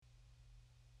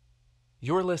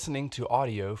You're listening to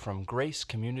audio from Grace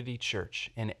Community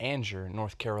Church in Anger,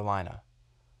 North Carolina.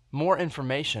 More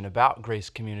information about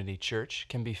Grace Community Church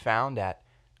can be found at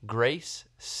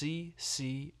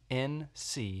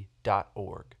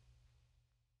graceccnc.org.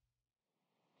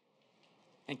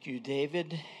 Thank you,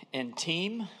 David and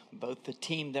team, both the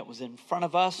team that was in front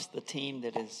of us, the team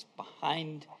that is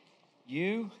behind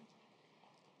you,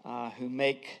 who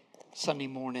make Sunday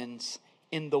mornings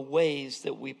in the ways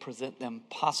that we present them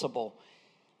possible.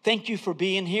 Thank you for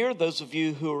being here, those of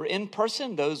you who are in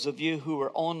person, those of you who are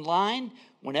online.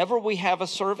 Whenever we have a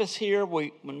service here,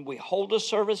 when we hold a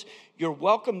service, you're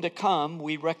welcome to come.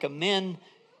 We recommend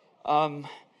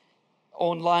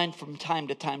online from time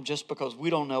to time, just because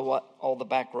we don't know what all the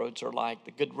back roads are like.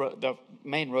 The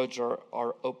main roads are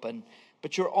open,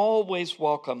 but you're always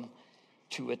welcome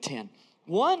to attend.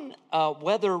 One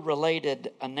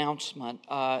weather-related announcement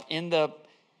in the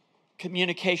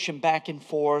communication back and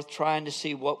forth, trying to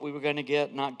see what we were going to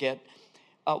get, not get.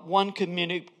 One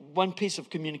piece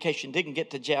of communication didn't get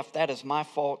to Jeff. That is my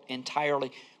fault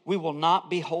entirely. We will not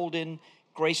be holding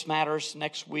Grace Matters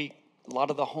next week. A lot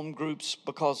of the home groups,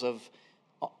 because of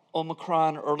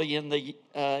Omicron early in the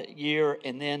year,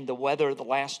 and then the weather the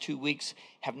last 2 weeks,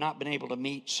 have not been able to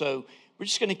meet. So we're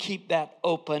just going to keep that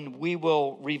open. We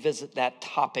will revisit that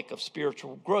topic of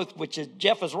spiritual growth, which is,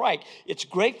 Jeff is right. It's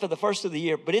great for the first of the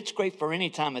year, but it's great for any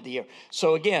time of the year.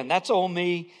 So again, that's on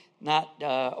me, not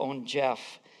on Jeff.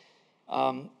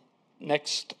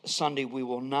 Next Sunday, we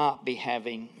will not be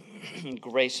having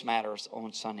Grace Matters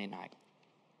on Sunday night.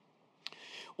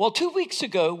 Well, 2 weeks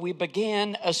ago, we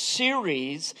began a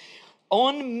series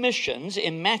on missions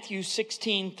in Matthew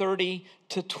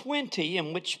 16:30-20,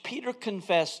 in which Peter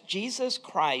confessed Jesus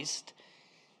Christ,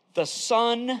 the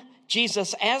Son,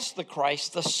 Jesus as the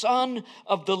Christ, the Son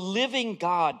of the living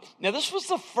God. Now, this was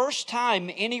the first time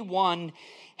anyone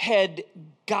had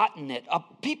gotten it.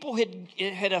 People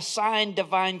had assigned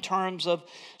divine terms of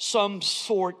some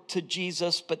sort to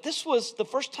Jesus, but this was the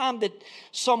first time that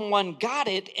someone got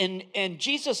it, and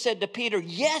Jesus said to Peter,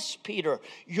 "Yes, Peter,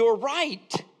 you're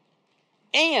right.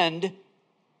 And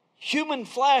human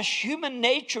flesh, human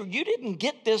nature, you didn't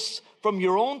get this from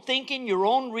your own thinking, your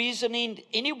own reasoning,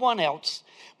 anyone else.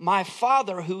 My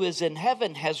Father who is in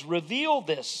heaven has revealed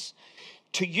this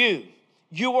to you.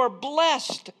 You are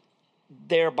blessed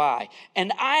thereby,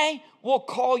 and I will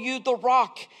call you the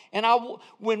rock. And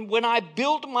when I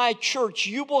build my church,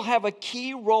 you will have a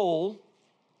key role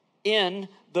in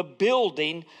the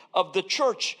building of the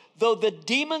church. Though the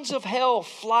demons of hell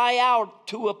fly out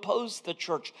to oppose the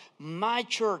church, my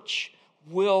church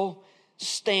will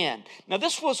stand." Now,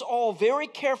 this was all very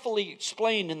carefully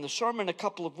explained in the sermon a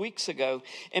couple of weeks ago,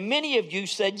 and many of you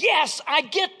said, "Yes, I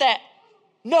get that."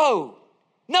 No,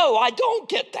 I don't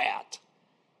get that.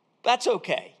 That's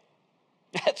okay.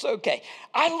 That's okay.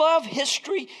 I love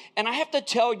history, and I have to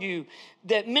tell you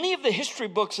that many of the history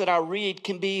books that I read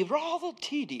can be rather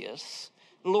tedious,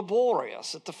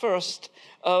 laborious at the first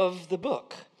of the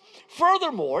book.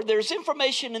 Furthermore, there's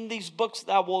information in these books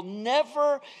that I will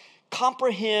never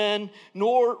comprehend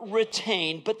nor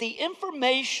retain, but the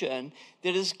information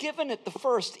that is given at the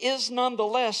first is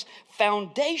nonetheless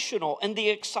foundational, and the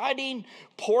exciting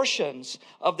portions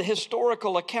of the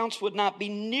historical accounts would not be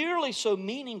nearly so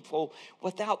meaningful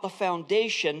without the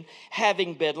foundation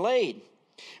having been laid.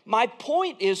 My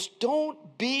point is,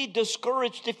 don't be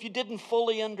discouraged if you didn't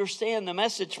fully understand the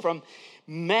message from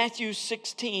Matthew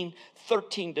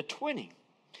 16:13-20.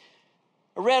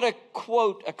 I read a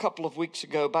quote a couple of weeks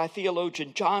ago by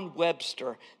theologian John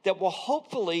Webster that will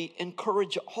hopefully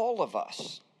encourage all of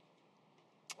us.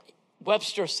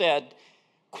 Webster said,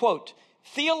 quote,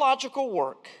 "Theological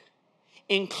work,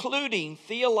 including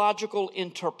theological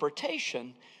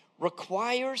interpretation,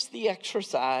 requires the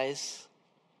exercise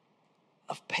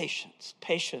of patience."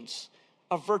 Patience,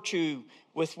 a virtue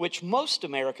with which most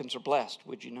Americans are blessed,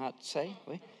 would you not say?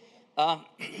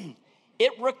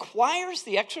 It requires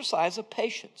the exercise of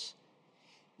patience.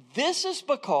 This is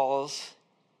because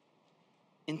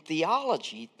in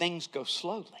theology, things go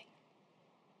slowly.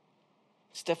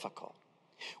 It's difficult.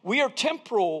 We are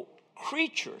temporal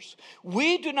creatures.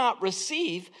 We do not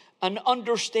receive an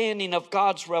understanding of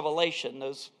God's revelation.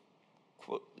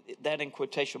 That in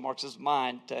quotation marks is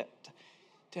mine to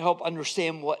help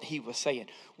understand what he was saying.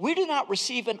 We do not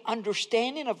receive an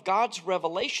understanding of God's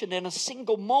revelation in a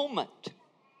single moment.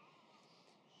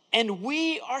 And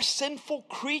we are sinful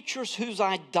creatures whose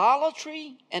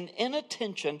idolatry and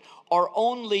inattention are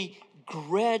only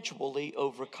gradually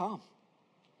overcome.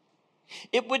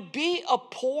 It would be a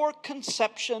poor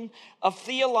conception of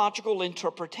theological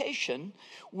interpretation,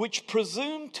 which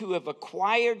presumed to have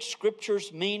acquired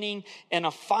Scripture's meaning in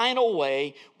a final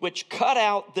way, which cut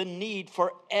out the need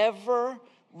for ever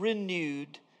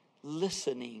renewed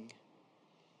listening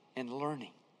and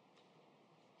learning.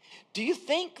 Do you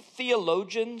think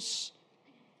theologians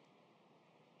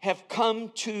have come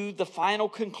to the final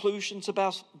conclusions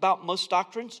about most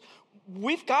doctrines?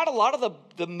 We've got a lot of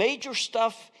the major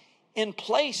stuff in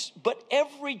place, but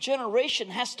every generation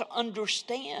has to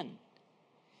understand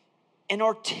and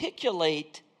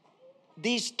articulate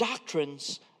these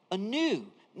doctrines anew,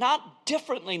 not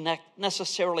differently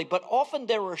necessarily, but often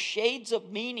there are shades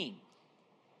of meaning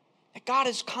that God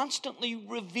is constantly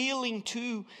revealing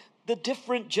to the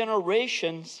different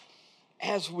generations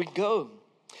as we go.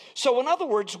 So in other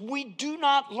words, we do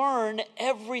not learn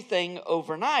everything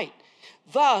overnight.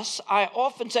 Thus, I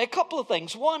often say a couple of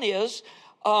things. One is,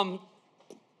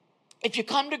 if you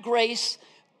come to Grace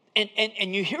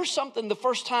and you hear something the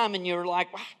first time and you're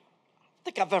like, well, I don't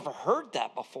think I've ever heard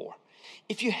that before.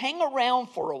 If you hang around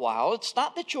for a while, it's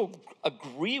not that you'll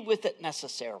agree with it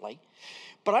necessarily,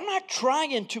 but I'm not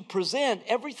trying to present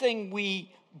everything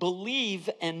we believe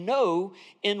and know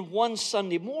in one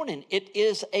Sunday morning. It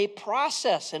is a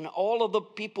process, and all of the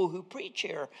people who preach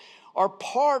here are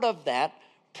part of that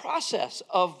process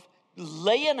of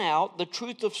laying out the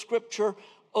truth of Scripture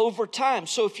over time.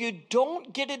 So if you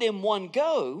don't get it in one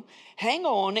go, hang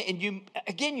on, and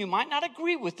you might not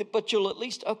agree with it, but you'll at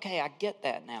least, okay, I get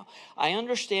that now. I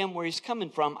understand where he's coming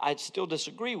from. I'd still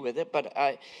disagree with it, but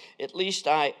at least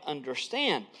I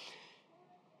understand.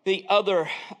 The other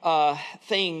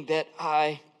thing that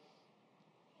I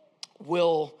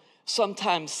will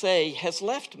sometimes say has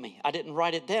left me. I didn't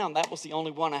write it down. That was the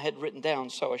only one I had written down,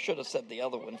 so I should have said the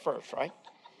other one first, right?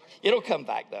 It'll come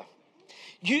back, though.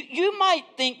 You might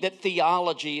think that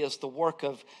theology is the work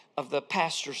of the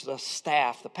pastors, the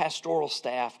staff, the pastoral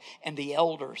staff, and the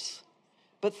elders.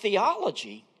 But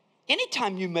theology,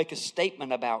 anytime you make a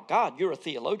statement about God, you're a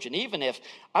theologian. Even if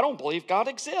I don't believe God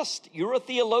exists, you're a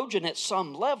theologian at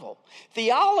some level.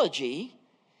 Theology,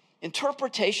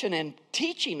 interpretation and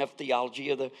teaching of theology,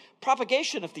 or the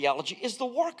propagation of theology, is the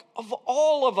work of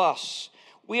all of us.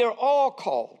 We are all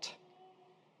called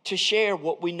to share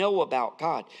what we know about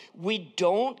God. We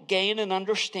don't gain an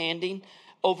understanding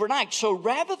overnight. So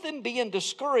rather than being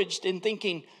discouraged and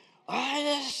thinking,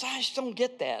 I just don't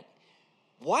get that,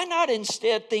 why not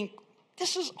instead think,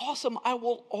 this is awesome. I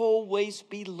will always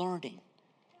be learning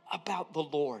about the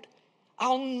Lord.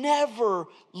 I'll never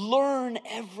learn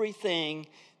everything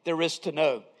there is to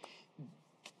know.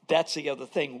 That's the other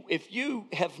thing. If you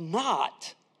have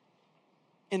not,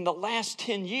 in the last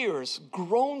 10 years,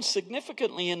 grown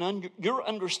significantly in your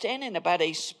understanding about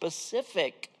a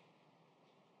specific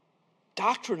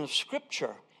doctrine of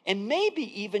Scripture, and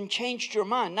maybe even changed your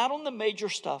mind, not on the major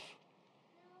stuff,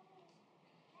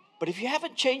 but if you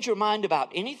haven't changed your mind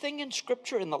about anything in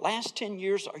Scripture in the last 10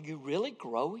 years, are you really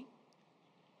growing?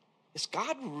 Is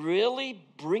God really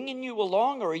bringing you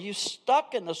along, or are you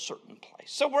stuck in a certain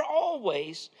place? So we're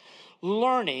always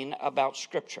learning about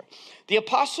Scripture. The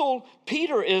Apostle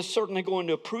Peter is certainly going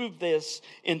to prove this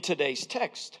in today's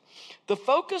text. The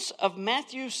focus of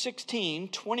Matthew 16,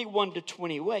 21 to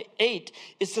 28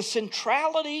 is the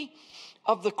centrality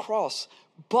of the cross,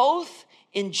 both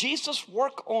in Jesus'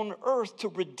 work on earth to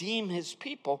redeem his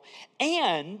people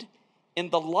and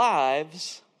in the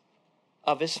lives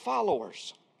of his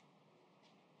followers.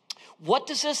 What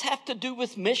does this have to do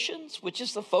with missions, which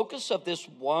is the focus of this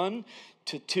 1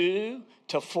 to 2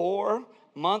 to 4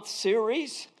 month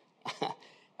series?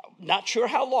 Not sure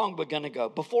how long we're going to go.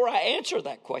 Before I answer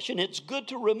that question, it's good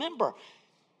to remember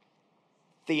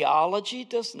theology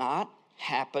does not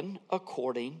happen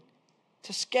according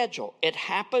to schedule. It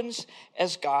happens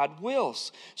as God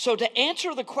wills. So to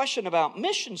answer the question about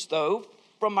missions, though,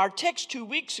 from our text 2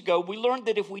 weeks ago, we learned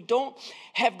that if we don't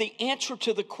have the answer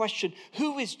to the question,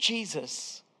 who is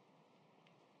Jesus?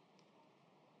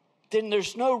 Then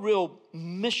there's no real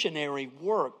missionary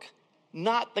work,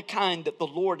 not the kind that the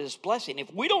Lord is blessing.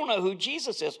 If we don't know who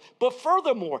Jesus is, but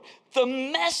furthermore, the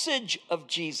message of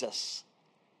Jesus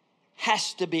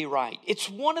has to be right. It's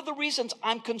one of the reasons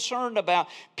I'm concerned about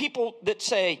people that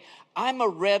say, I'm a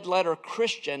red letter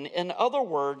Christian. In other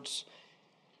words,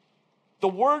 the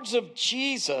words of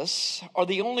Jesus are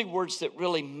the only words that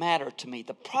really matter to me.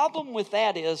 The problem with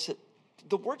that is that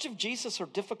the words of Jesus are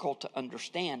difficult to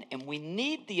understand, and we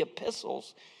need the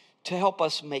epistles to help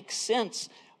us make sense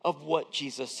of what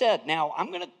Jesus said. Now, I'm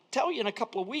going to tell you in a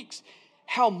couple of weeks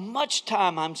how much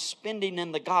time I'm spending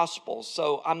in the Gospels,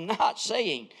 so I'm not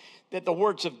saying that the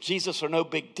words of Jesus are no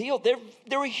big deal.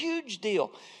 They're a huge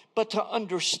deal. But to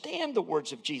understand the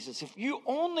words of Jesus, if you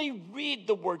only read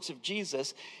the words of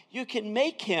Jesus, you can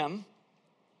make him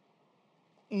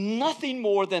nothing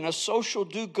more than a social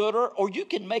do-gooder, or you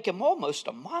can make him almost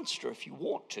a monster if you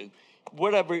want to.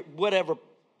 Whatever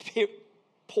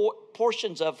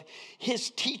portions of his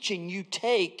teaching you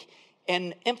take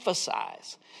and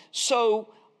emphasize. So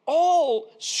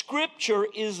all Scripture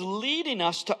is leading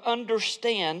us to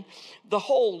understand the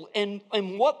whole. And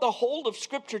what the whole of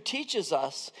Scripture teaches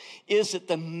us is that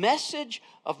the message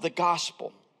of the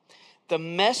gospel, the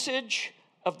message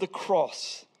of the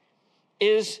cross,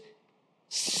 is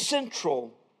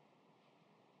central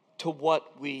to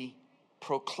what we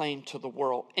proclaim to the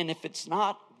world. And if it's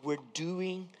not, we're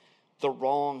doing the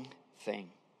wrong thing.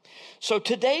 So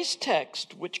today's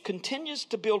text, which continues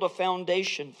to build a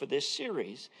foundation for this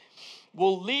series,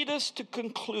 will lead us to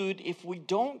conclude if we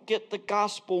don't get the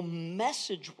gospel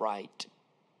message right,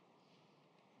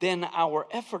 then our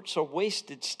efforts are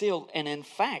wasted still. And in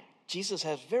fact, Jesus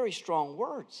has very strong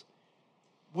words.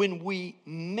 When we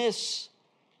misapply,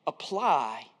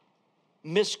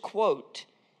 misquote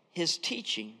his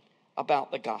teaching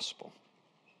about the gospel.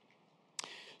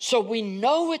 So we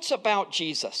know it's about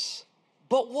Jesus,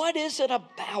 but what is it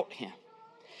about him?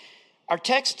 Our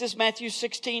text is Matthew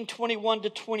 16, 21 to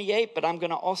 28, but I'm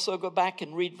going to also go back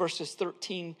and read verses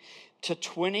 13 to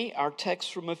 20, our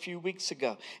text from a few weeks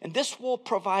ago. And this will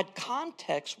provide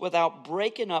context without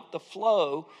breaking up the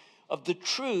flow of the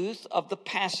truth of the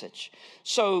passage.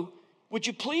 So would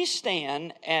you please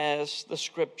stand as the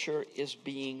scripture is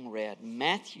being read?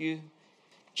 Matthew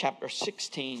chapter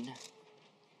 16,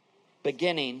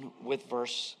 beginning with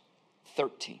verse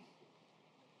 13.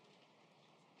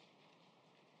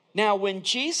 Now, when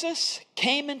Jesus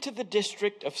came into the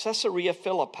district of Caesarea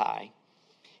Philippi,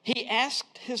 he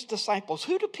asked his disciples,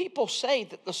 "Who do people say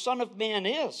that the Son of Man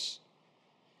is?"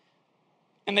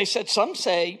 And they said, "Some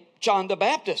say John the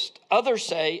Baptist, others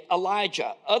say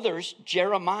Elijah, others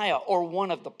Jeremiah or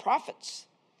one of the prophets."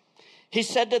 He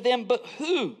said to them, "But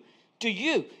who do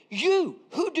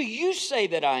you say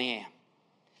that I am?"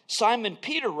 Simon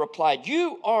Peter replied,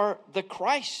 "You are the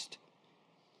Christ,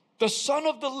 the Son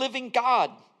of the living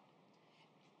God."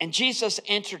 And Jesus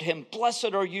answered him,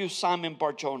 "Blessed are you, Simon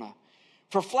Bar-Jonah,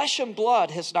 for flesh and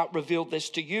blood has not revealed this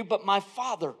to you, but my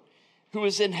Father who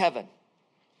is in heaven.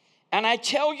 And I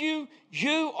tell you,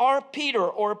 you are Peter,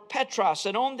 or Petros,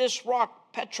 and on this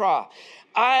rock, Petra,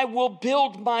 I will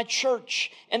build my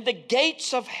church, and the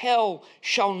gates of hell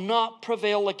shall not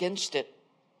prevail against it.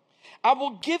 I will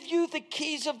give you the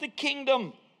keys of the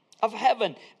kingdom of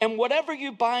heaven, and whatever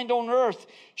you bind on earth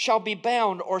shall be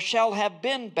bound, or shall have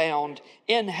been bound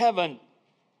in heaven.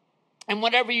 And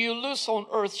whatever you loose on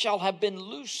earth shall have been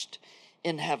loosed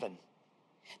in heaven."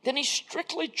 Then he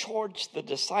strictly charged the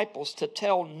disciples to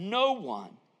tell no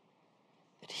one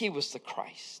that he was the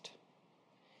Christ.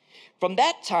 From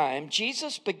that time,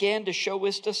 Jesus began to show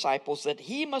his disciples that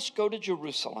he must go to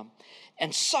Jerusalem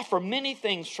and suffer many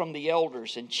things from the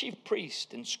elders and chief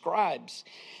priests and scribes,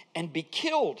 and be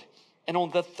killed, and on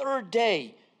the third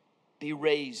day be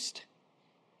raised.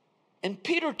 And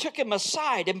Peter took him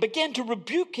aside and began to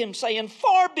rebuke him, saying,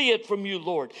 "Far be it from you,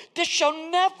 Lord. This shall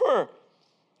never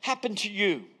happen to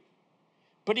you."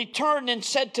 But he turned and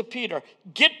said to Peter,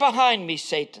 "Get behind me,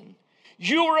 Satan.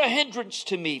 You are a hindrance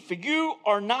to me, for you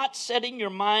are not setting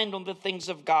your mind on the things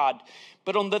of God,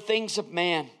 but on the things of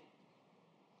man."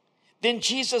 Then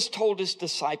Jesus told his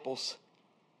disciples,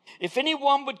 "If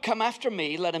anyone would come after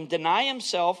me, let him deny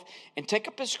himself and take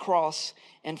up his cross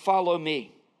and follow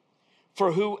me.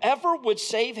 For whoever would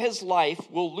save his life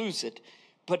will lose it,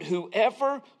 but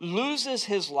whoever loses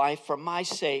his life for my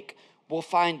sake will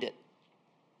find it.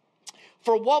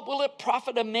 For what will it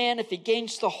profit a man if he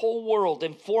gains the whole world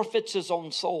and forfeits his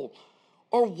own soul?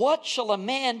 Or what shall a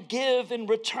man give in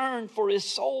return for his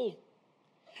soul?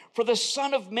 For the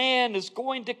Son of Man is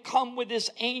going to come with his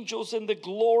angels in the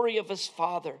glory of his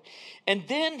Father, and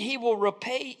then he will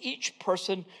repay each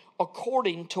person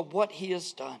according to what he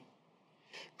has done.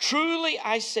 Truly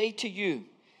I say to you,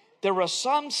 there are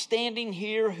some standing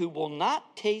here who will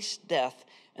not taste death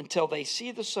until they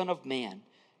see the Son of Man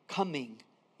coming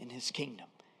in his kingdom."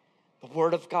 The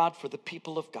word of God for the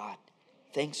people of God.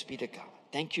 Thanks be to God.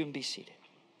 Thank you, and be seated.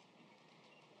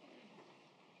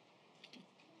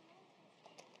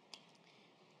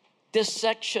 This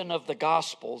section of the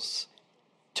Gospels,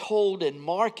 told in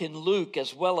Mark and Luke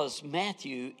as well as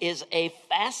Matthew, is a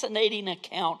fascinating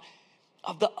account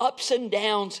of the ups and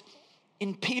downs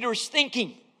in Peter's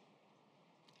thinking.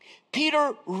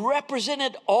 Peter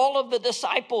represented all of the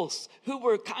disciples who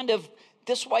were kind of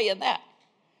this way and that.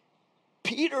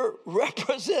 Peter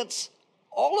represents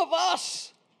all of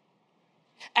us.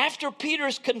 After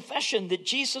Peter's confession that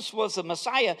Jesus was the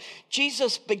Messiah,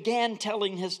 Jesus began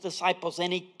telling his disciples,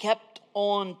 and he kept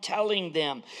on telling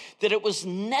them that it was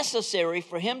necessary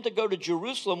for him to go to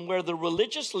Jerusalem, where the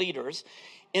religious leaders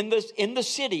in the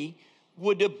city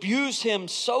would abuse him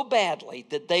so badly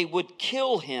that they would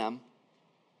kill him,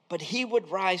 but he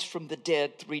would rise from the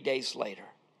dead 3 days later.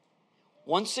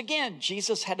 Once again,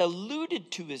 Jesus had alluded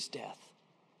to his death,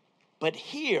 but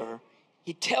here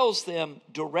he tells them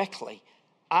directly,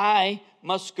 I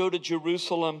must go to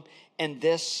Jerusalem, and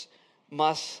this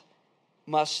must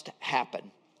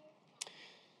happen.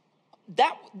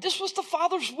 This was the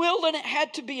Father's will, and it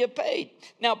had to be obeyed.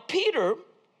 Now, Peter,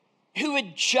 who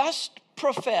had just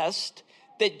professed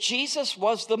that Jesus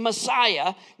was the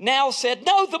Messiah, now said,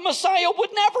 no, the Messiah would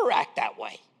never act that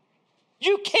way.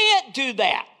 You can't do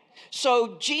that.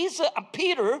 So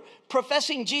Peter,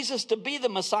 professing Jesus to be the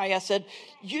Messiah, said,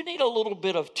 you need a little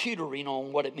bit of tutoring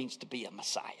on what it means to be a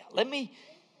Messiah. Let me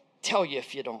tell you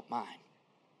if you don't mind.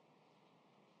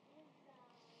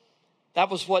 That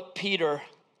was what Peter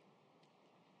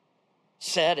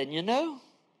said, and you know,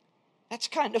 that's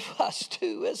kind of us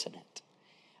too, isn't it?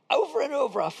 Over and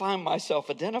over, I find myself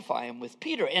identifying with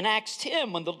Peter. In Acts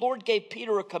 10, when the Lord gave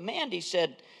Peter a command, he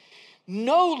said,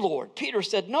 no, Lord. Peter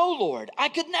said, no, Lord, I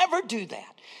could never do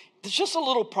that. There's just a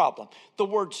little problem. The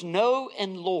words no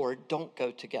and Lord don't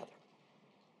go together.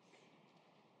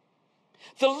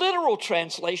 The literal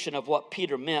translation of what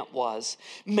Peter meant was,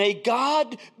 may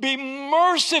God be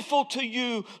merciful to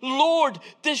you, Lord,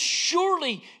 this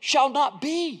surely shall not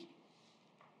be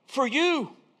for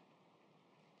you.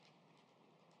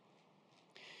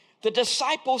 The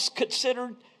disciples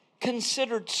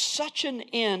considered such an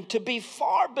end to be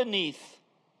far beneath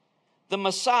the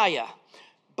Messiah,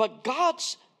 but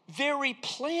God's very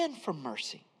plan for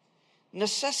mercy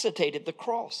necessitated the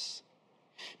cross.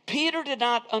 Peter did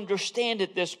not understand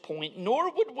at this point,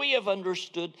 nor would we have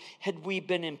understood had we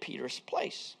been in Peter's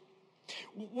place.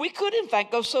 We could, in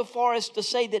fact, go so far as to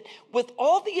say that with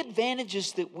all the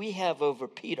advantages that we have over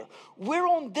Peter, we're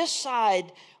on this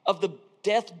side of the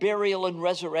death, burial, and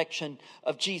resurrection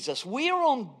of Jesus. We are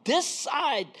on this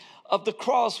side of the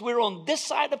cross. We're on this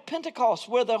side of Pentecost,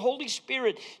 where the Holy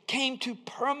Spirit came to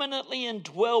permanently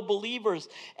indwell believers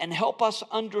and help us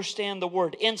understand the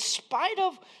Word. In spite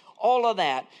of all of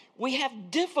that, we have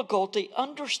difficulty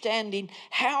understanding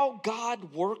how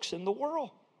God works in the world.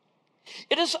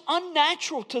 It is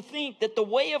unnatural to think that the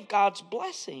way of God's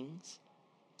blessings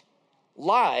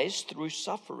lies through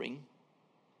suffering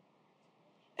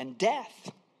and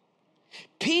death.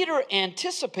 Peter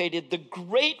anticipated the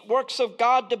great works of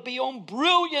God to be on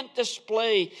brilliant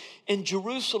display in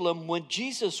Jerusalem when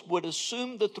Jesus would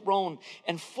assume the throne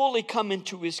and fully come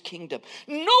into his kingdom.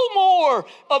 No more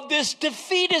of this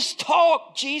defeatist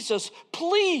talk, Jesus,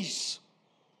 please.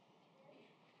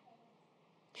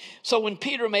 So when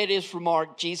Peter made his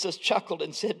remark, Jesus chuckled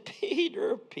and said,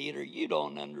 Peter, you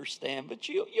don't understand, but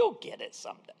you'll get it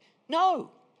someday.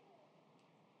 No.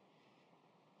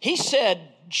 He said,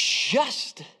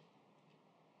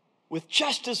 with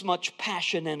just as much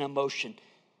passion and emotion,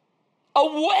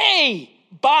 away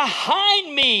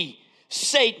behind me,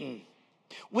 Satan.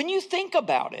 When you think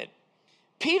about it,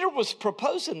 Peter was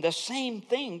proposing the same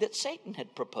thing that Satan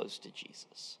had proposed to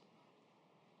Jesus.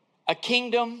 A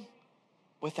kingdom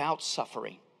without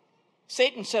suffering.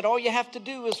 Satan said, all you have to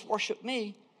do is worship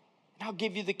me, and I'll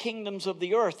give you the kingdoms of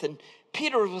the earth. And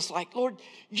Peter was like, Lord,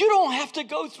 you don't have to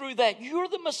go through that. You're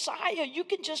the Messiah. You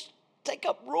can just take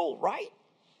up rule, right?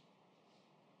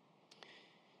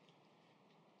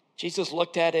 Jesus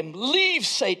looked at him, leave,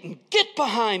 Satan, get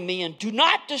behind me, and do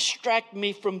not distract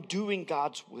me from doing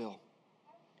God's will.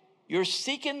 You're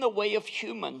seeking the way of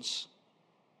humans,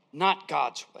 not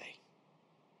God's way.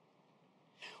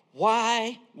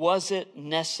 Why was it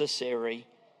necessary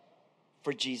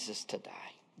for Jesus to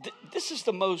die? This is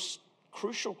the most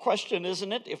crucial question,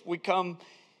 isn't it? If we come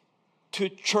to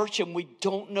church and we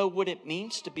don't know what it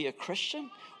means to be a Christian,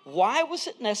 why was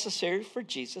it necessary for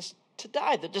Jesus to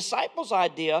die? The disciples'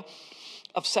 idea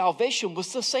of salvation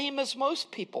was the same as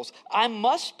most people's. I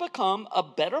must become a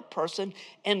better person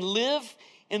and live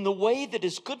in the way that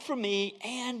is good for me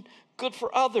and good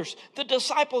for others. The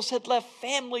disciples had left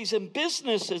families and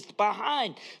businesses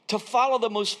behind to follow the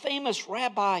most famous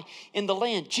rabbi in the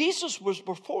land. Jesus was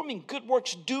performing good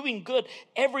works, doing good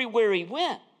everywhere he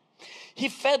went. He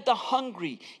fed the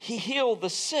hungry. He healed the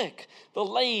sick, the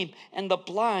lame, and the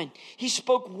blind. He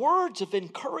spoke words of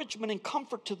encouragement and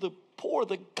comfort to the poor.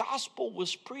 The gospel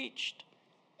was preached.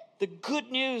 The good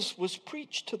news was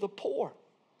preached to the poor.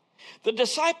 The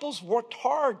disciples worked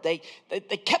hard. They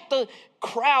kept the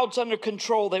crowds under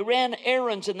control. They ran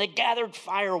errands and they gathered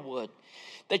firewood.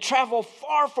 They traveled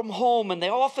far from home and they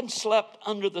often slept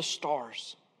under the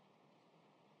stars.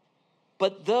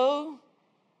 But though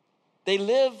they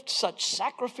lived such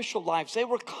sacrificial lives, they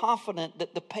were confident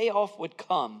that the payoff would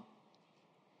come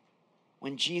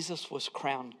when Jesus was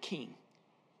crowned king.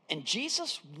 And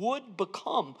Jesus would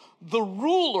become the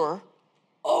ruler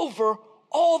over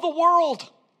all the world.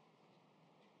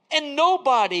 And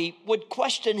nobody would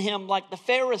question him like the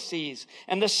Pharisees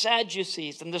and the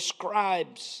Sadducees and the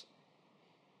scribes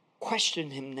question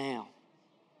him now.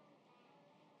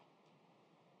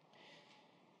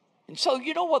 And so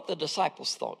you know what the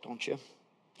disciples thought, don't you?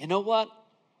 You know what?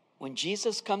 When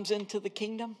Jesus comes into the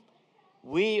kingdom,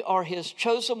 we are his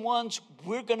chosen ones.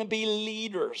 We're going to be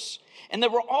leaders. And there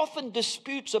were often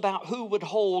disputes about who would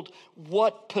hold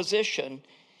what position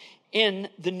in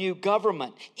the new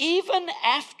government. Even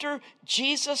after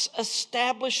Jesus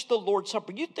established the Lord's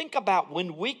Supper, you think about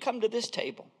when we come to this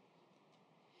table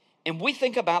and we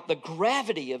think about the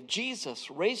gravity of Jesus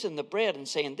raising the bread and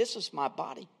saying, "This is my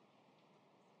body."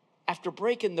 After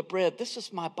breaking the bread, "This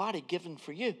is my body given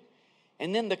for you."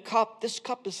 And then the cup, "This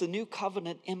cup is the new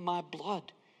covenant in my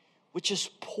blood, which is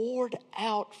poured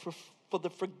out for the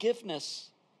forgiveness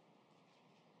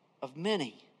of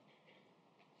many."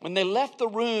 When they left the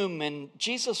room and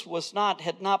Jesus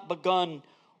had not begun,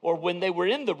 or when they were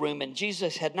in the room and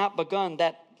Jesus had not begun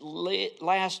that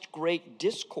last great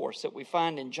discourse that we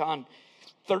find in John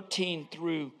 13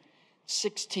 through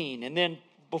 16, and then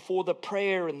before the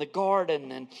prayer in the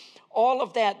garden and all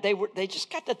of that, they just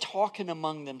got to talking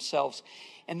among themselves,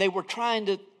 and they were trying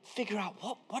to figure out,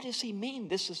 what does he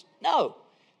mean? No.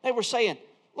 They were saying,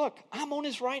 "Look, I'm on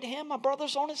his right hand, my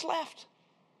brother's on his left.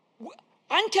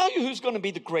 I can tell you who's going to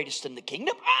be the greatest in the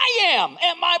kingdom. I am,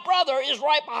 and my brother is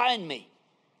right behind me."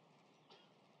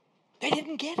 They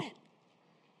didn't get it.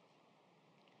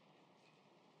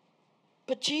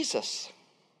 But Jesus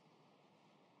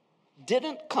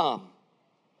didn't come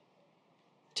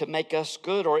to make us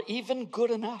good or even good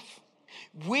enough.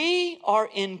 We are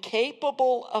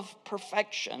incapable of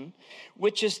perfection,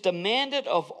 which is demanded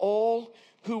of all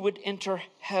who would enter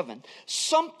heaven.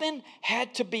 Something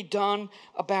had to be done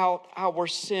about our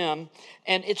sin.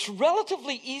 And it's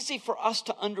relatively easy for us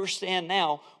to understand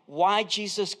now why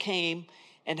Jesus came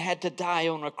and had to die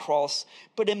on a cross.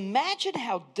 But imagine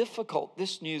how difficult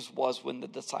this news was when the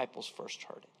disciples first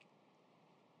heard it.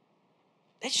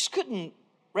 They just couldn't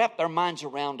wrap their minds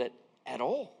around it at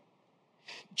all.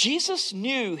 Jesus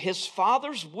knew his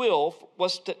Father's will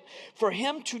was for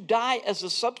him to die as a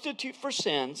substitute for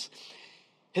sins.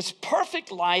 His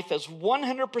perfect life as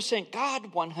 100%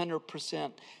 God,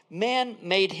 100% man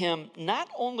made him not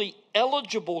only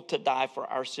eligible to die for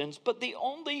our sins, but the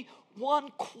only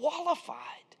one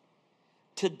qualified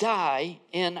to die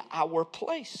in our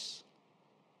place.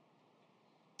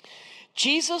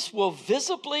 Jesus will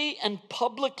visibly and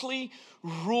publicly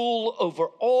rule over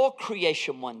all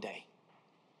creation one day.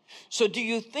 So do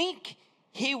you think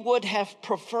he would have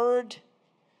preferred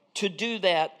to do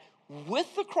that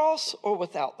with the cross or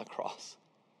without the cross?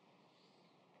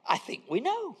 I think we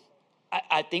know.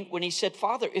 I think when he said,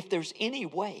 "Father, if there's any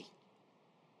way,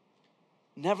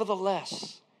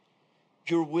 nevertheless,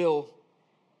 your will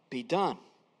be done."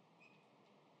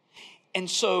 And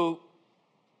so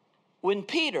when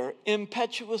Peter,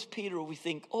 impetuous Peter, we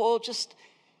think, just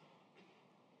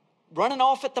running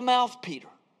off at the mouth, Peter,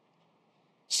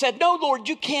 said, "No, Lord,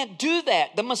 you can't do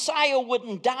that. The Messiah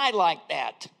wouldn't die like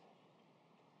that."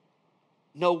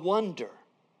 No wonder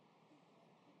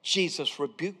Jesus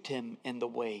rebuked him in the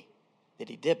way that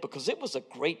he did, because it was a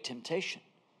great temptation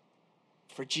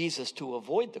for Jesus to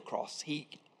avoid the cross. He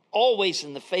always,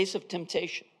 in the face of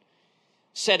temptation,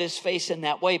 set his face in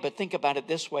that way. But think about it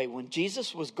this way. When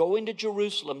Jesus was going to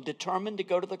Jerusalem, determined to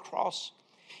go to the cross,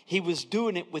 he was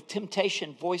doing it with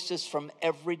temptation voices from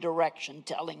every direction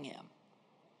telling him,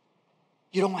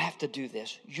 "You don't have to do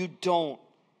this. You don't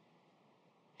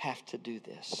have to do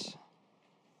this."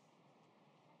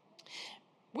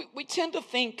 We tend to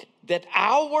think that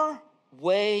our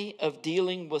way of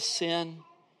dealing with sin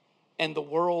and the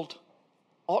world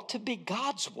ought to be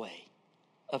God's way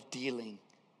of dealing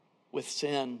with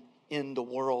sin in the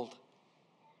world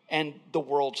and the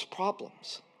world's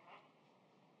problems.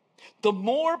 The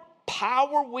more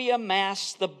power we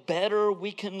amass, the better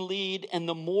we can lead and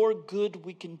the more good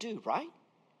we can do, right?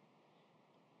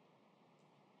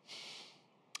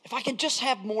 If I can just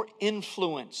have more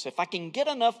influence, if I can get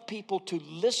enough people to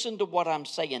listen to what I'm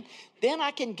saying, then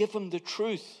I can give them the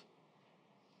truth.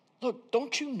 Look,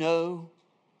 don't you know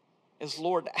As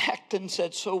Lord Acton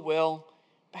said so well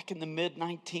back in the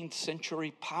mid-19th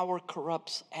century, power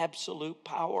corrupts absolute.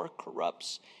 Power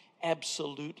corrupts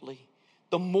absolutely.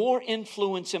 The more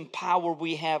influence and power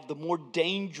we have, the more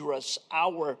dangerous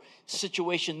our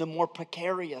situation, the more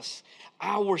precarious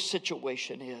our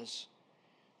situation is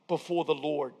before the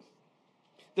Lord.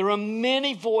 There are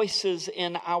many voices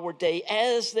in our day,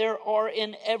 as there are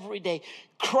in every day,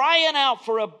 crying out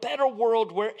for a better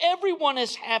world where everyone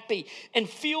is happy and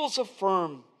feels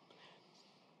affirmed.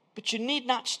 But you need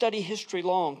not study history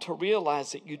long to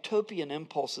realize that utopian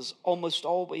impulses almost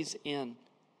always end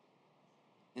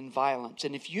in violence.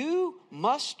 And if you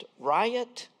must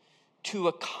riot to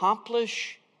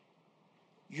accomplish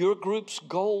your group's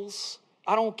goals,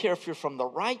 I don't care if you're from the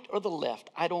right or the left,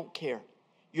 I don't care.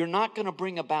 You're not going to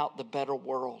bring about the better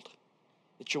world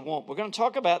that you want. We're going to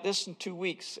talk about this in 2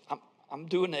 weeks. I'm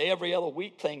doing the every other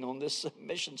week thing on this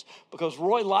missions because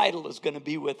Roy Lytle is going to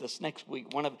be with us next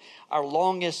week, one of our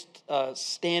longest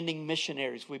standing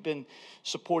missionaries. We've been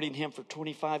supporting him for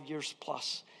 25 years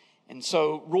plus. And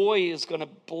so Roy is going to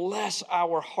bless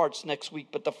our hearts next week.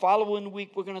 But the following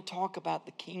week, we're going to talk about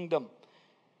the kingdom,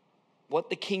 what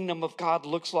the kingdom of God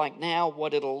looks like now,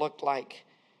 what it'll look like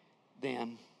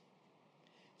then.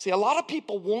 See, a lot of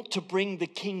people want to bring the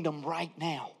kingdom right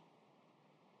now.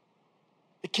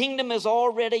 The kingdom is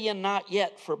already and not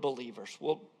yet for believers.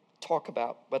 We'll talk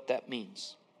about what that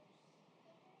means.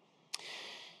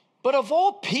 But of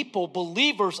all people,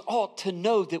 believers ought to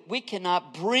know that we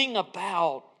cannot bring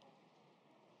about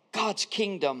God's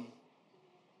kingdom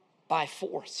by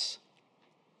force.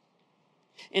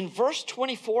 In verse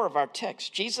 24 of our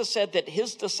text, Jesus said that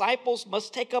his disciples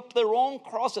must take up their own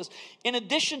crosses. In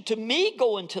addition to me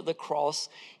going to the cross,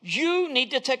 you need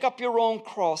to take up your own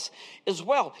cross as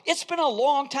well. It's been a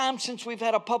long time since we've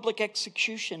had a public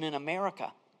execution in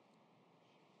America.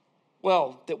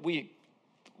 Well,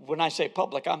 when I say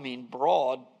public, I mean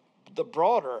the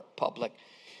broader public.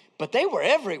 But they were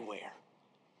everywhere.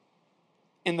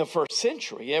 In the first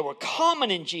century, they were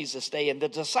common in Jesus' day, and the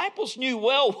disciples knew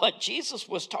well what Jesus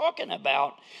was talking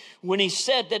about when he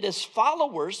said that his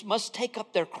followers must take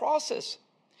up their crosses.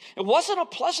 It wasn't a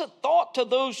pleasant thought to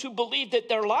those who believed that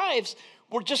their lives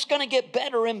were just going to get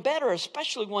better and better,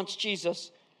 especially once Jesus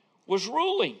was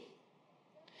ruling.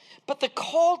 But the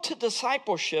call to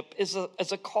discipleship is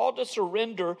a call to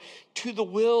surrender to the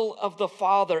will of the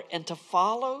Father and to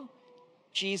follow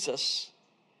Jesus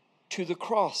to the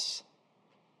cross.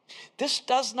 This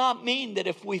does not mean that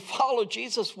if we follow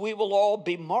Jesus, we will all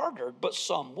be martyred, but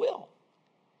some will.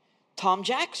 Tom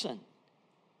Jackson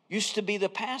used to be the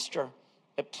pastor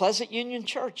at Pleasant Union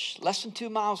Church, less than 2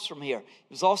 miles from here.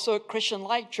 He was also at Christian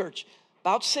Light Church,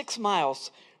 about 6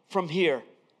 miles from here.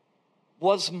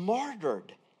 Was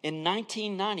martyred in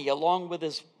 1990 along with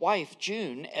his wife,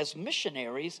 June, as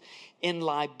missionaries in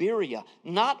Liberia.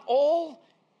 Not all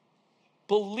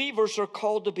believers are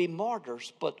called to be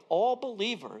martyrs, but all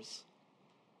believers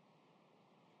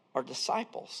are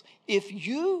disciples. If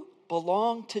you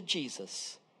belong to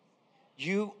Jesus,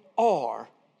 you are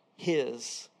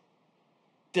his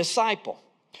disciple.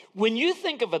 When you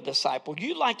think of a disciple,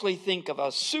 you likely think of a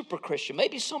super Christian,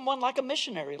 maybe someone like a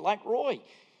missionary like Roy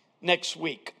next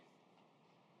week.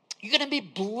 You're going to be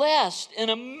blessed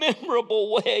in a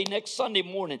memorable way next Sunday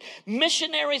morning.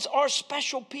 Missionaries are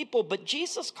special people, but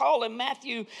Jesus' call in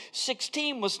Matthew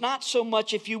 16 was not so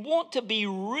much, if you want to be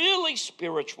really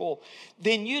spiritual,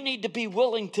 then you need to be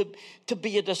willing to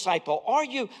be a disciple.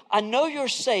 I know you're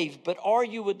saved, but are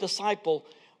you a disciple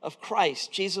of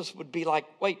Christ? Jesus would be like,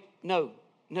 wait, no,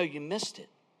 you missed it.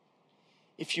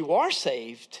 If you are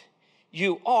saved,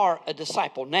 you are a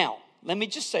disciple. Now, let me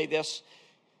just say this,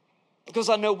 because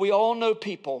I know we all know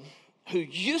people who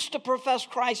used to profess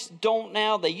Christ, don't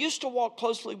now. They used to walk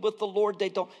closely with the Lord, they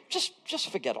don't. Just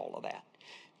forget all of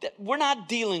that. We're not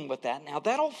dealing with that now.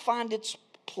 That'll find its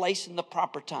place in the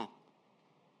proper time.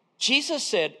 Jesus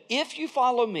said, if you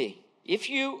follow me,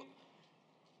 if you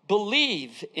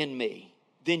believe in me,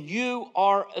 then you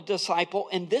are a disciple,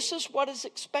 and this is what is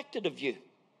expected of you.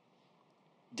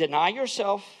 Deny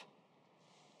yourself,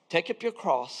 take up your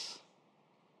cross,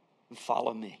 and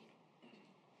follow me.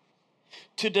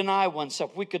 To deny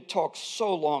oneself, we could talk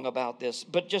so long about this,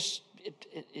 but just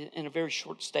in a very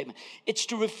short statement. It's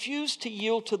to refuse to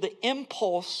yield to the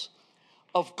impulse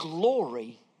of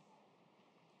glory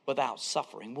without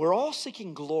suffering. We're all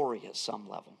seeking glory at some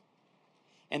level.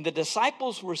 And the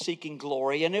disciples were seeking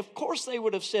glory, and of course they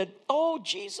would have said, oh,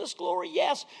 Jesus, glory,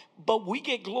 yes, but we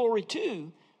get glory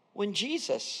too when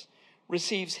Jesus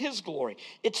receives his glory.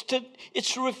 It's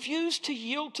to refuse to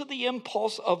yield to the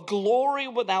impulse of glory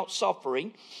without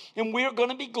suffering. And we're going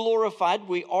to be glorified.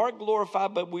 We are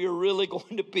glorified, but we are really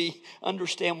going to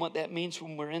understand what that means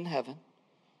when we're in heaven.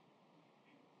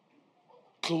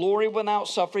 Glory without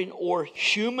suffering, or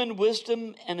human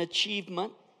wisdom and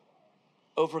achievement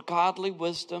over godly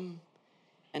wisdom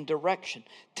and direction.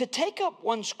 To take up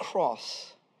one's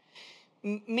cross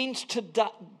means to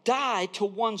die to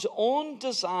one's own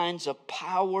designs of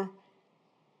power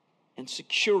and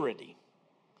security.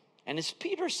 And as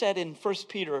Peter said in 1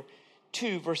 Peter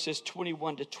 2, verses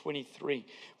 21 to 23,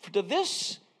 for to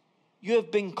this you have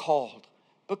been called,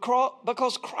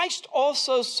 because Christ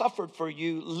also suffered for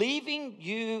you, leaving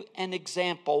you an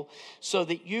example so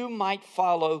that you might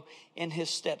follow in his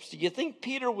steps. Do you think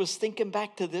Peter was thinking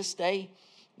back to this day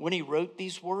when he wrote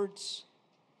these words?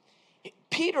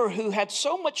 Peter, who had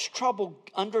so much trouble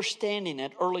understanding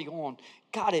it early on,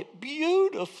 got it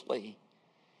beautifully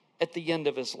at the end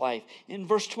of his life. In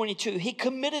verse 22, he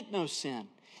committed no sin,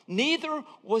 neither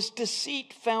was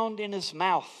deceit found in his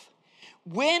mouth.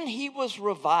 When he was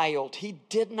reviled, he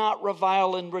did not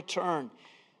revile in return.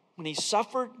 When he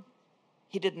suffered,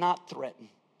 he did not threaten,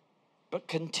 but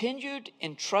continued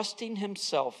entrusting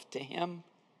himself to him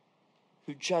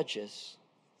who judges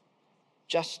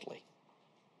justly.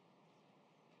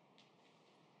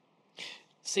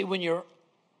 See, when you're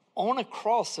on a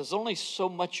cross, there's only so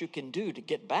much you can do to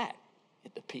get back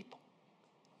at the people.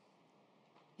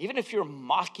 Even if you're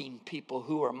mocking people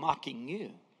who are mocking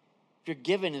you, if you're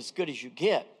giving as good as you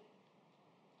get,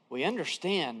 we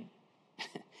understand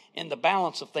in the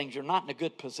balance of things, you're not in a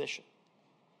good position.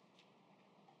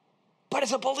 But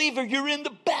as a believer, you're in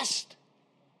the best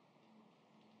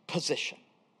position.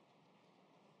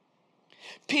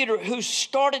 Peter, who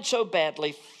started so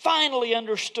badly, finally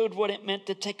understood what it meant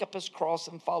to take up his cross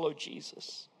and follow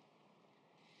Jesus.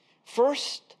 1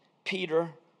 Peter,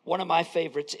 one of my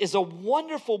favorites, is a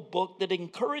wonderful book that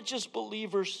encourages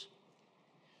believers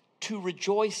to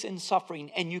rejoice in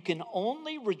suffering. And you can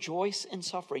only rejoice in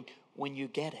suffering when you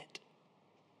get it,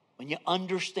 when you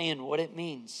understand what it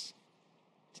means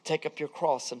to take up your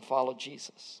cross and follow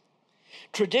Jesus.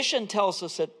 Tradition tells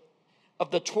us that of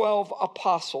the 12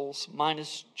 apostles,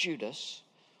 minus Judas,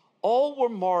 all were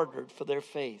martyred for their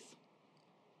faith,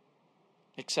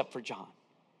 except for John.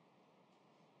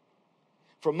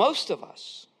 For most of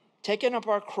us, taking up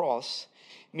our cross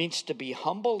means to be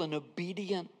humble and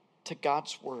obedient to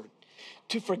God's word,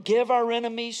 to forgive our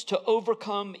enemies, to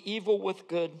overcome evil with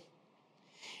good,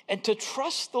 and to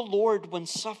trust the Lord when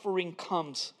suffering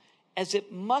comes, as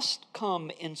it must come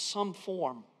in some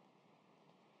form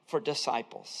for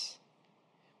disciples.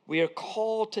 We are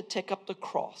called to take up the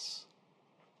cross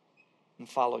and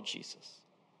follow Jesus.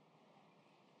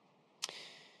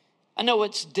 I know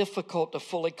it's difficult to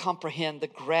fully comprehend the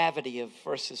gravity of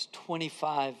verses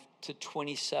 25 to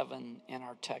 27 in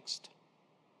our text.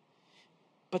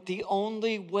 But the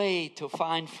only way to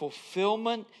find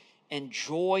fulfillment and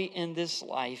joy in this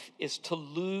life is to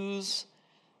lose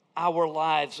our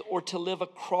lives, or to live a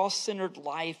cross-centered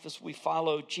life as we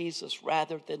follow Jesus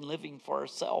rather than living for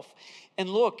ourselves. And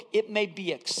look, it may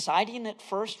be exciting at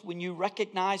first when you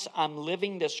recognize I'm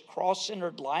living this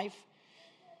cross-centered life,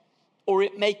 or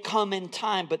it may come in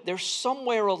time, but there's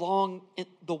somewhere along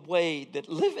the way that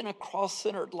living a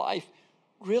cross-centered life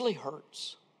really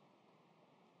hurts.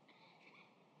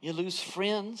 You lose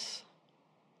friends.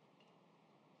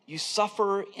 You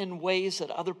suffer in ways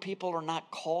that other people are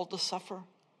not called to suffer.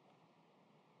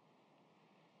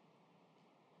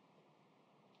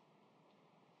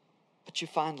 But you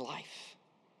find life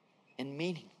and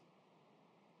meaning.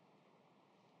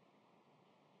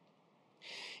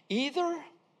 Either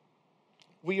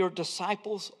we are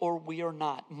disciples or we are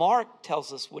not. Mark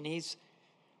tells us when he's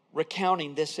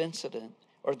recounting this incident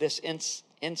or this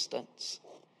instance,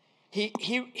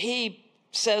 he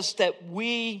says that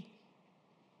we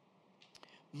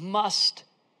must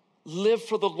live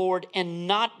for the Lord and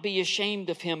not be ashamed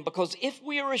of him, because if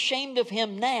we are ashamed of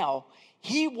him now,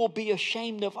 he will be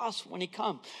ashamed of us when he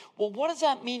comes. Well, what does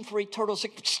that mean for eternal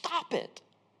security? Stop it.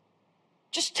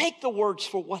 Just take the words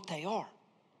for what they are.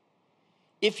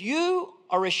 If you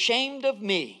are ashamed of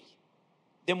me,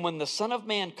 then when the Son of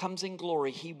Man comes in glory,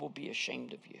 he will be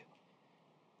ashamed of you.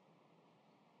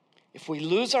 If we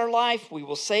lose our life, we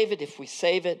will save it. If we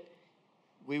save it,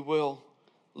 we will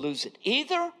lose it.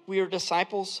 Either we are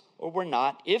disciples or we're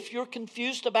not. If you're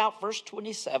confused about verse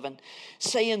 27,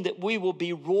 saying that we will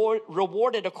be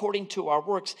rewarded according to our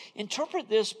works, interpret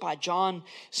this by John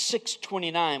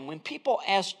 6:29. When people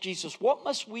asked Jesus, what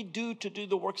must we do to do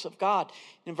the works of God?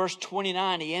 In verse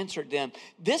 29, he answered them,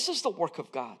 this is the work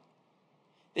of God,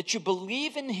 that you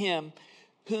believe in him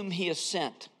whom he has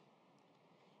sent.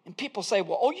 And people say,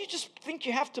 well, oh, you just think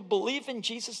you have to believe in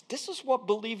Jesus? This is what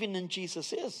believing in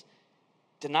Jesus is.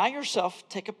 Deny yourself,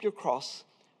 take up your cross,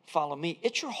 follow me.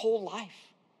 It's your whole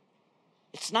life.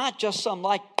 It's not just some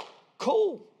like,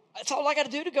 cool, that's all I got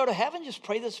to do to go to heaven, just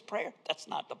pray this prayer. That's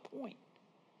not the point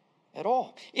at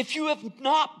all. If you have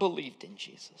not believed in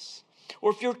Jesus,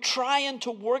 or if you're trying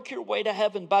to work your way to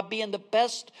heaven by being the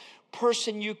best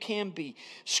person you can be,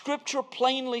 Scripture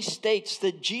plainly states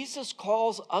that Jesus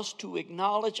calls us to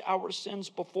acknowledge our sins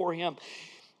before him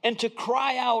and to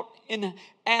cry out in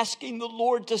asking the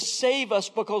Lord to save us,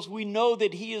 because we know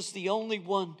that he is the only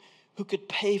one who could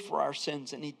pay for our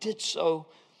sins, and he did so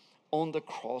on the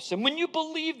cross. And when you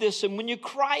believe this and when you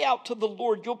cry out to the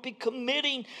Lord, you'll be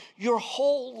committing your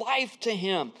whole life to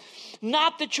him.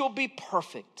 Not that you'll be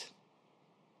perfect,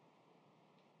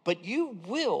 but you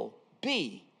will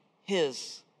be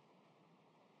his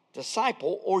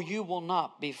disciple, or you will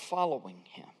not be following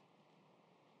him.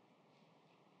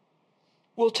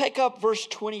 We'll take up verse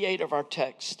 28 of our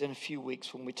text in a few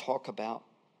weeks when we talk about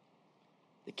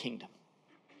the kingdom.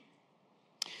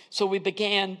 So we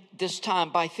began this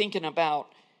time by thinking about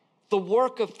the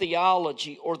work of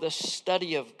theology, or the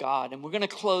study of God. And we're going to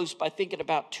close by thinking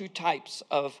about two types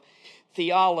of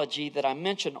theology that I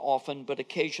mention often, but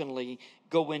occasionally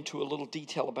go into a little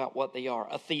detail about what they are.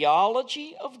 A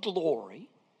theology of glory,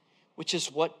 which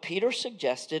is what Peter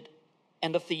suggested,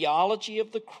 and a theology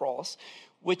of the cross,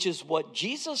 which is what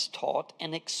Jesus taught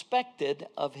and expected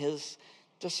of his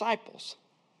disciples.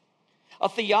 A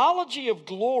theology of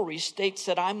glory states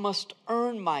that I must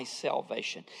earn my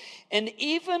salvation. And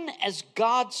even as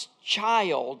God's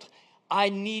child, I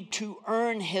need to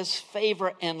earn his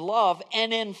favor and love.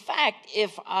 And in fact,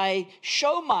 if I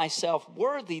show myself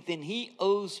worthy, then he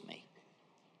owes me.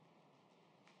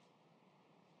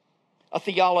 A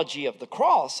theology of the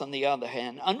cross, on the other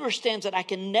hand, understands that I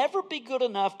can never be good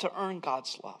enough to earn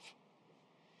God's love.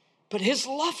 But his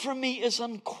love for me is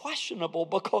unquestionable,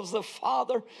 because the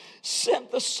Father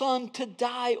sent the Son to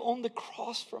die on the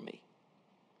cross for me.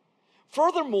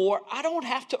 Furthermore, I don't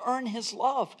have to earn his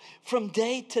love from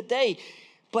day to day,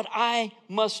 but I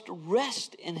must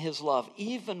rest in his love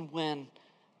even when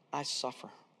I suffer.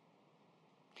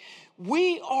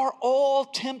 We are all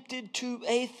tempted to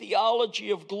a theology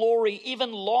of glory,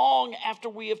 even long after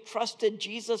we have trusted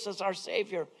Jesus as our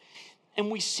Savior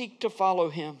and we seek to follow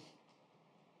him.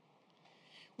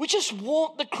 We just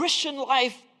want the Christian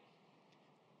life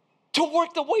to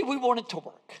work the way we want it to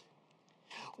work.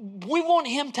 We want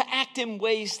him to act in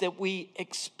ways that we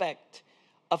expect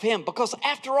of him. Because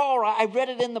after all, I read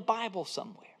it in the Bible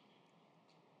somewhere.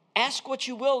 Ask what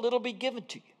you will, it'll be given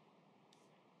to you.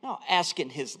 No, ask in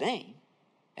his name.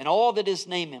 And all that his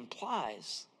name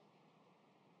implies,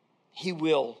 he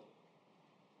will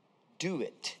do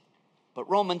it. But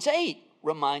Romans 8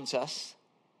 reminds us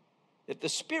that the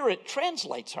Spirit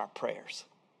translates our prayers.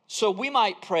 So we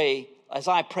might pray, as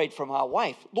I prayed for my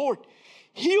wife, Lord,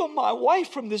 heal my wife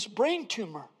from this brain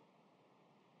tumor.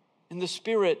 And the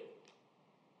Spirit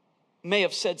may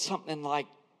have said something like,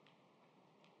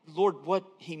 Lord, what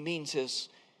he means is,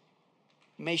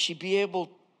 may she be able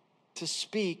to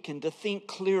speak and to think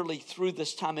clearly through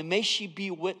this time. And may she be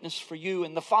a witness for you.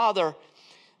 And the Father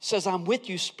says, I'm with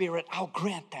you, Spirit. I'll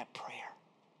grant that prayer.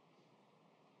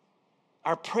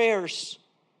 Our prayers,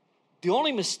 the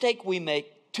only mistake we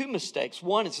make, two mistakes.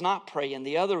 One is not praying.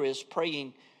 The other is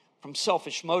praying from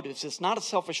selfish motives. It's not a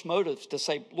selfish motive to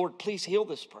say, Lord, please heal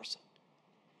this person.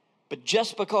 But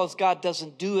just because God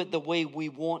doesn't do it the way we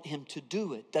want him to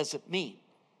do it doesn't mean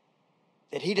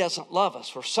that he doesn't love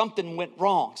us or something went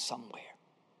wrong somewhere.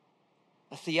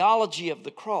 A theology of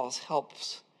the cross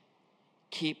helps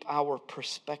keep our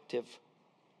perspective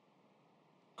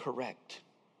correct.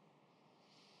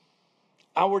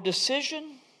 Our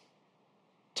decision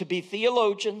to be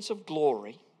theologians of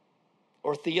glory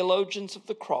or theologians of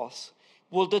the cross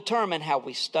will determine how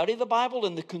we study the Bible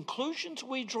and the conclusions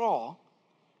we draw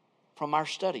from our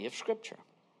study of Scripture.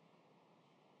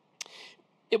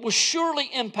 It will surely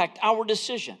impact our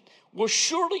decision, will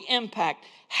surely impact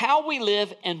how we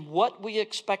live and what we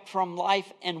expect from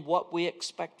life and what we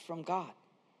expect from God.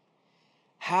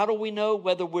 How do we know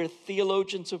whether we're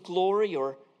theologians of glory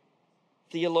or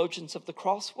theologians of the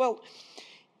cross? Well,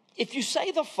 if you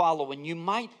say the following, you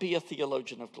might be a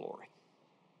theologian of glory.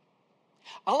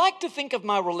 I like to think of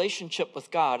my relationship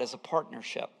with God as a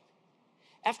partnership.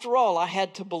 After all, I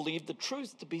had to believe the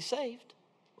truth to be saved,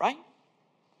 right?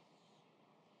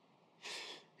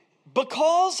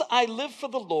 Because I live for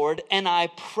the Lord and I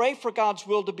pray for God's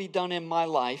will to be done in my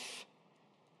life,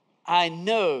 I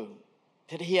know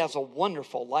that he has a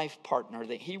wonderful life partner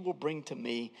that he will bring to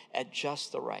me at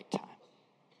just the right time.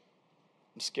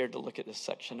 I'm scared to look at this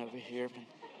section over here. But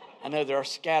I know they're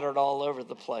scattered all over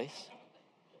the place.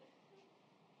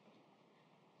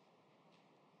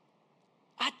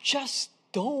 I just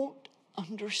don't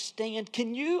understand.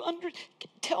 Can you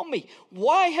tell me,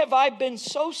 why have I been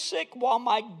so sick while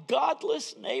my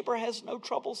godless neighbor has no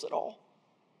troubles at all?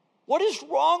 What is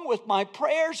wrong with my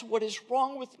prayers? What is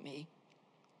wrong with me?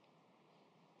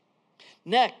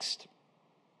 Next,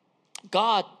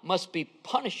 God must be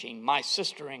punishing my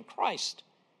sister in Christ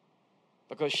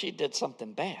because she did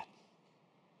something bad.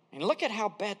 And look at how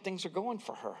bad things are going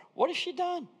for her. What has she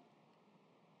done?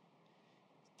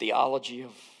 Theology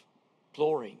of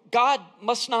glory. God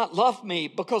must not love me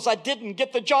because I didn't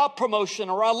get the job promotion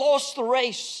or I lost the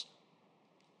race.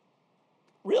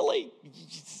 Really?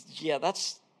 Yeah,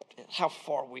 that's how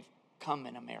far we've come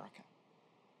in America.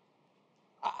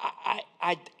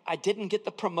 I didn't get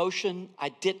the promotion. I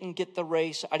didn't get the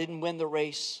race. I didn't win the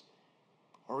race.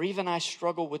 Or even I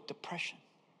struggle with depression.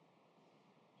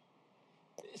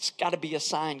 It's got to be a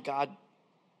sign God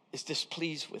is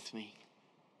displeased with me.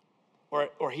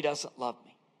 Or he doesn't love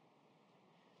me.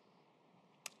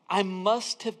 I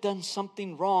must have done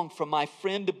something wrong for my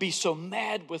friend to be so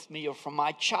mad with me, or for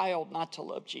my child not to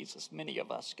love Jesus. Many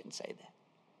of us can say that.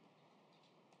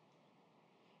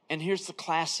 And here's the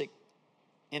classic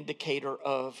indicator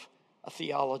of a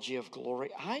theology of glory.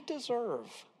 I deserve.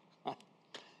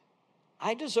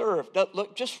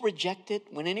 Look, just reject it.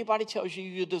 When anybody tells you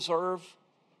you deserve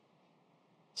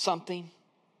something,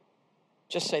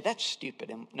 just say, that's stupid.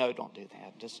 And no, don't do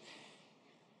that.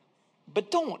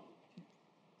 But don't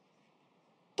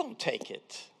take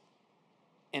it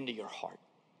into your heart.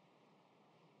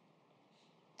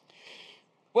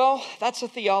 Well, that's a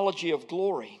theology of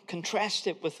glory. Contrast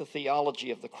it with the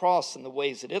theology of the cross and the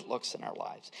ways that it looks in our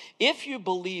lives. If you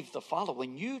believe the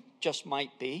following, you just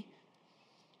might be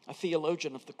a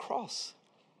theologian of the cross.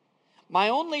 My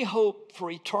only hope for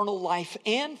eternal life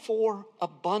and for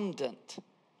abundant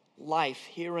life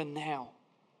here and now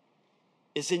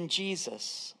is in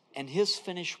Jesus and his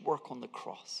finished work on the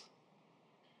cross.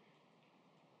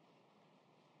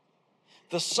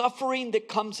 The suffering that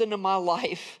comes into my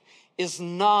life is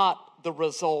not the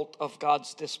result of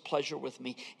God's displeasure with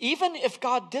me. Even if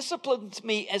God disciplines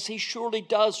me, as he surely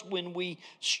does when we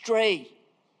stray,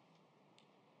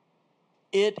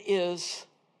 it is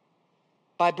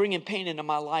by bringing pain into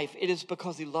my life. It is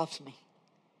because he loves me.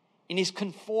 And he's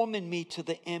conforming me to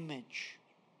the image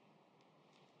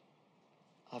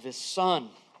of his Son.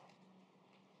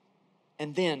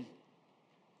 And then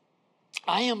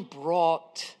I am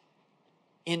brought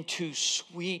into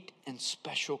sweet and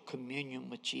special communion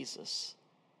with Jesus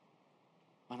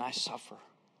when I suffer.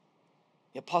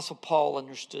 The Apostle Paul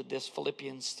understood this,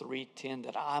 Philippians 3:10,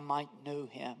 that I might know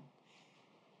him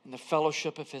in the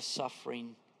fellowship of his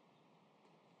suffering,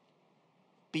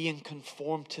 being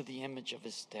conformed to the image of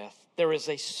his death. There is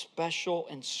a special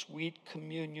and sweet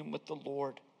communion with the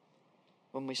Lord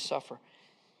when we suffer.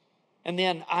 And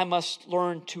then I must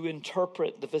learn to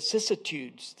interpret the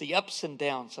vicissitudes, the ups and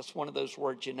downs. That's one of those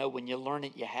words, when you learn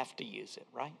it, you have to use it,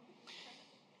 right?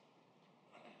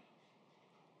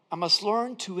 I must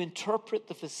learn to interpret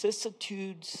the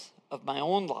vicissitudes of my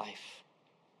own life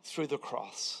through the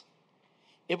cross.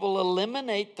 It will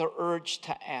eliminate the urge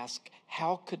to ask,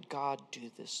 how could God do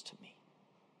this to me?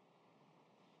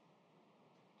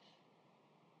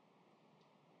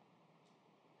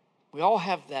 We all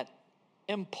have that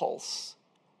impulse,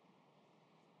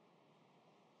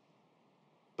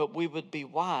 but we would be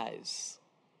wise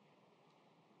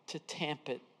to tamp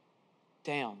it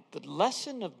down. The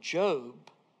lesson of Job,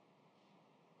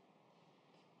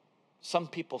 some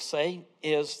people say,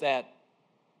 is that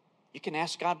you can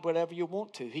ask God whatever you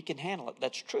want to. He can handle it.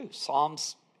 That's true.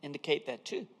 Psalms indicate that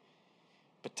too.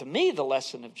 But to me, the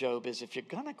lesson of Job is, if you're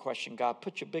going to question God,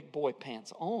 put your big boy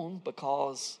pants on,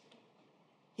 because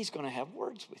he's going to have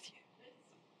words with you.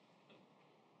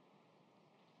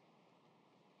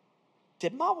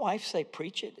 Did my wife say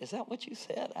preach it? Is that what you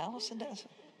said, Allison? Does?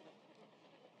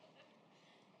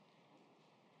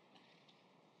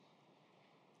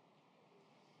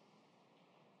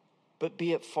 But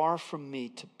be it far from me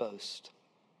to boast,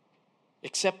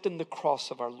 except in the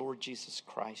cross of our Lord Jesus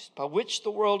Christ, by which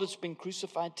the world has been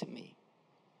crucified to me,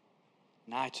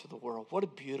 and I to the world. What a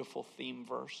beautiful theme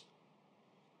verse.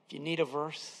 If you need a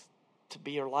verse to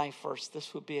be your life verse,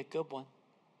 this would be a good one.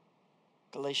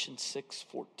 Galatians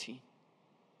 6:14.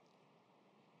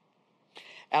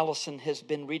 Allison has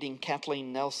been reading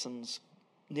Kathleen Nielsen's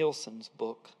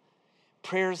book,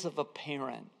 Prayers of a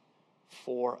Parent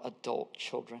for Adult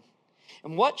Children.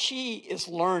 And what she is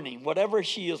learning, whatever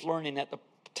she is learning at the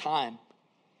time,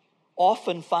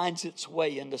 often finds its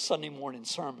way into Sunday morning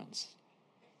sermons.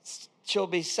 She'll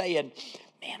be saying,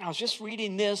 man, I was just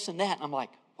reading this and that. And I'm like,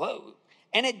 whoa.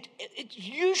 And it's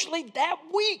usually that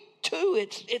week too.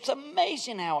 It's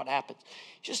amazing how it happens.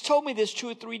 She just told me this 2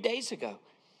 or 3 days ago.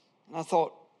 And I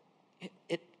thought,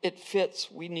 it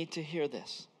fits. We need to hear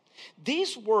this.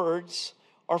 These words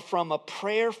are from a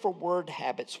prayer for word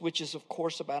habits, which is, of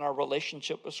course, about our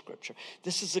relationship with Scripture.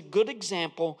 This is a good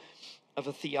example of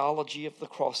a theology of the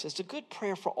cross. It's a good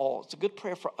prayer for all. It's a good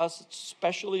prayer for us. It's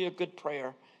especially a good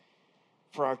prayer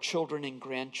for our children and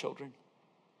grandchildren.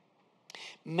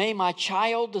 May my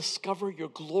child discover your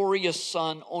glorious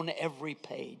Son on every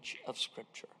page of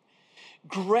Scripture,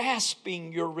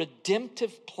 grasping your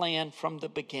redemptive plan from the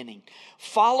beginning,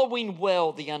 following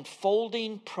well the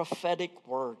unfolding prophetic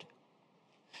word,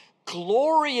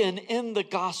 glorying in the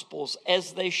Gospels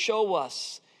as they show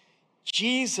us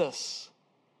Jesus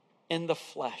in the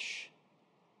flesh,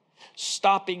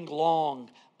 stopping long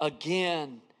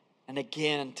again and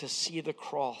again to see the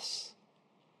cross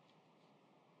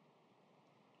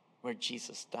where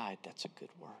Jesus died. That's a good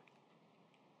word.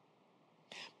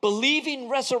 Believing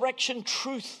resurrection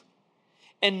truth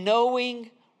and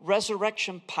knowing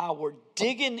resurrection power,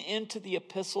 digging into the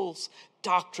epistles'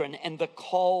 doctrine and the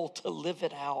call to live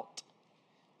it out,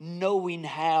 knowing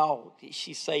how,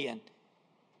 she's saying,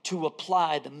 to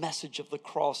apply the message of the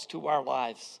cross to our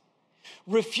lives,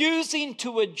 refusing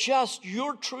to adjust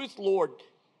your truth, Lord,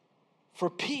 for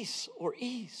peace or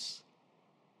ease,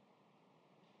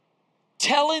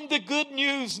 telling the good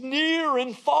news near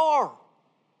and far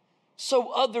so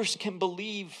others can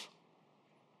believe.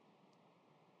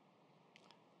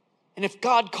 And if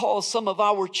God calls some of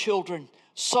our children,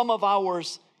 some of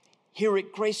ours here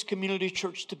at Grace Community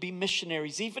Church to be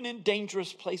missionaries, even in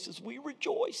dangerous places, we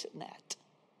rejoice in that.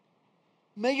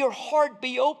 May your heart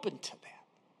be open to that.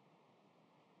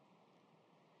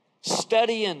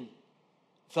 Studying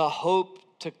the hope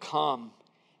to come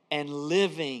and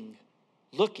looking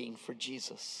for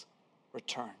Jesus'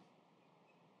 return.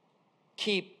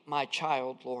 Keep my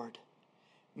child, Lord.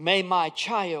 May my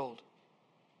child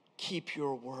keep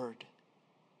your word.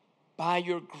 By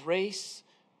your grace,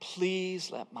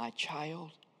 please let my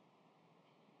child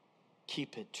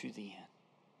keep it to the end.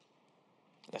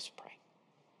 Let's pray.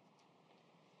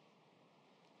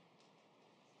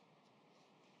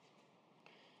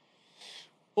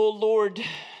 Oh Lord,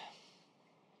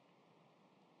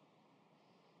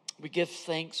 we give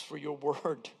thanks for your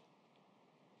word.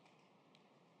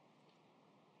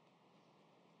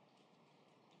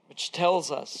 Which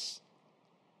tells us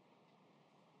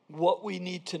what we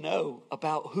need to know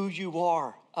about who you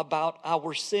are, about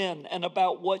our sin, and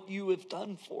about what you have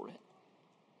done for it.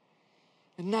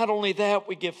 And not only that,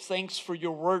 we give thanks for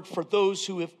your word for those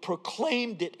who have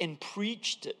proclaimed it and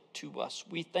preached it to us.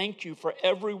 We thank you for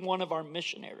every one of our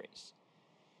missionaries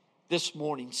this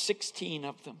morning, 16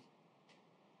 of them,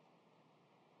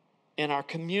 in our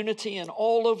community and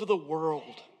all over the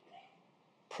world,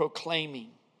 proclaiming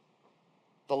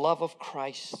the love of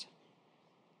Christ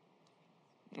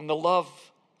and the love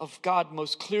of God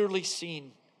most clearly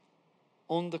seen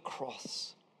on the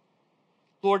cross.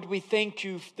 Lord, we thank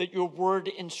you that your word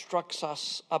instructs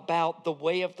us about the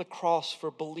way of the cross for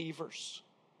believers,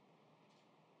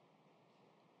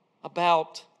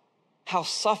 about how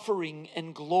suffering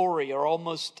and glory are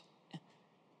almost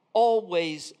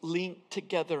always linked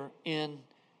together in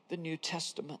the New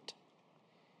Testament.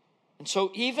 And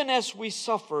so even as we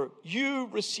suffer, you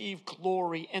receive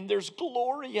glory, and there's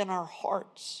glory in our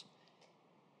hearts,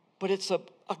 but it's a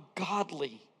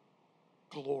godly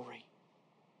glory,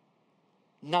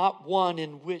 not one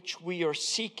in which we are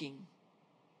seeking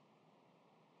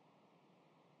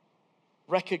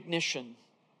recognition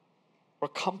or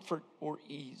comfort or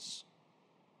ease.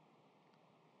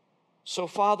 So,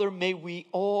 Father, may we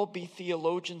all be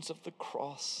theologians of the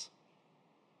cross.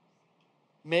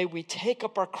 May we take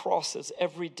up our crosses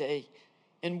every day,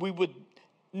 and we would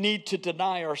need to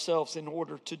deny ourselves in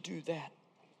order to do that.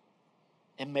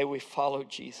 And may we follow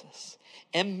Jesus.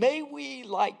 And may we,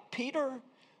 like Peter,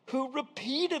 who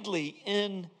repeatedly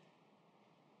in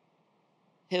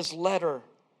his letter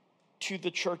to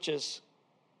the churches,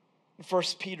 1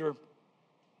 Peter,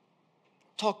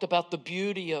 talked about the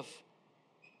beauty of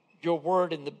your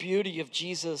word and the beauty of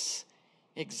Jesus'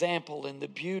 example and the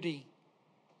beauty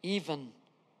even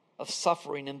of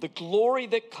suffering and the glory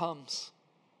that comes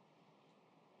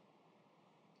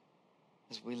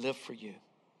as we live for you.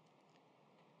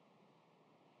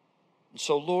 And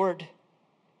so, Lord,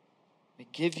 we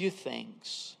give you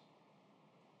thanks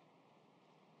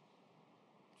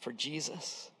for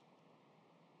Jesus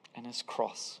and his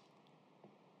cross.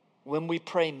 When we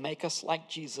pray, make us like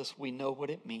Jesus, we know what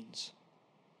it means.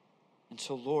 And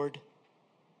so, Lord,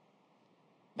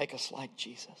 make us like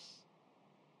Jesus,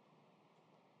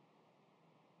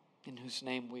 in whose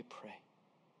name we pray.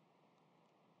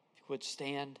 If you would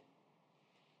stand.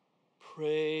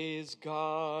 Praise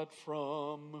God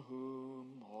from whom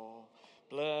all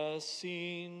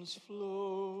blessings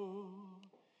flow.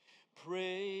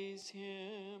 Praise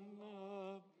him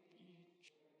of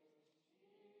each.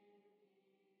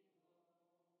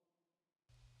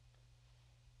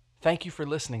 Thank you for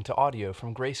listening to audio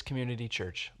from Grace Community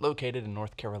Church, located in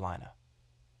North Carolina.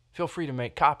 Feel free to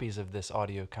make copies of this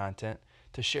audio content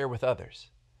to share with others,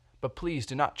 but please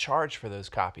do not charge for those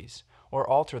copies or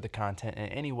alter the content in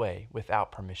any way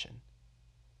without permission.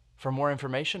 For more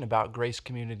information about Grace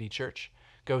Community Church,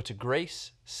 go to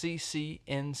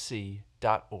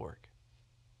graceccnc.org.